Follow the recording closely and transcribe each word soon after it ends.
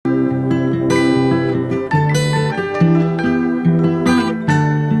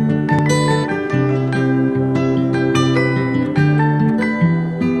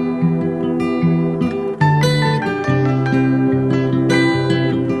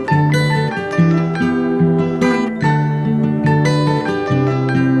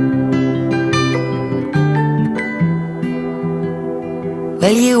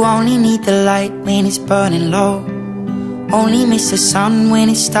Well, you only need the light when it's burning low. Only miss the sun when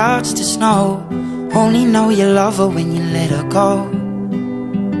it starts to snow. Only know you love her when you let her go.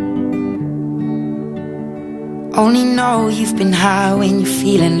 Only know you've been high when you're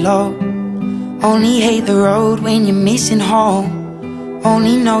feeling low. Only hate the road when you're missing home.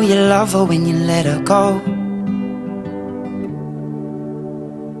 Only know you love her when you let her go.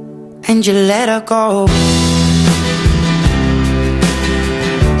 And you let her go.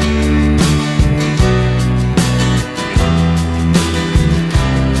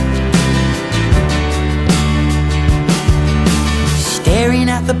 Staring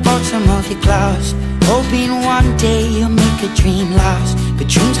at the bottom of your glass, hoping one day you'll make a dream last. But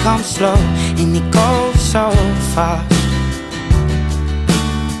dreams come slow and they go so fast.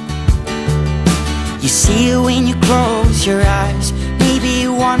 You see it when you close your eyes. Maybe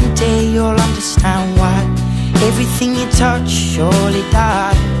one day you'll understand why everything you touch surely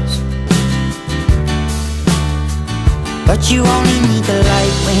dies. But you only need the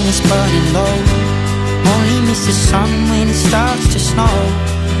light when it's burning low. Only miss the sun when it starts to snow.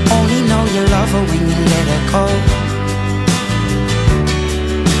 Only know you love her when you let her go.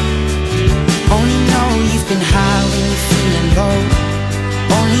 Only know you've been high when you're feeling low.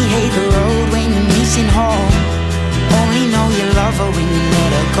 Only hate the road when you're missing home. Only know you love her when you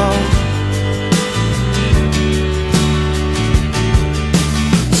let her go.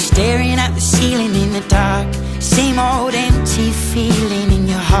 Staring at the ceiling in the dark, same old empty feeling in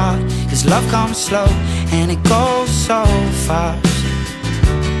your heart. 'Cause love comes slow and it goes so fast.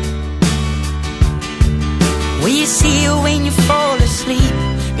 Will you see her when you fall asleep,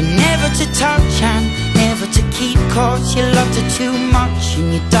 but never to touch and never to keep? 'Cause you loved her too much and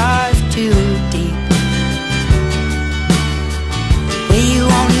you dive too deep. Well, you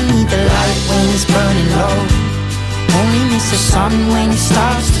only need the light when it's burning low. Only miss the sun when it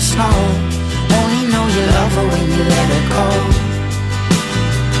starts to snow. Only know you love her when you let her go.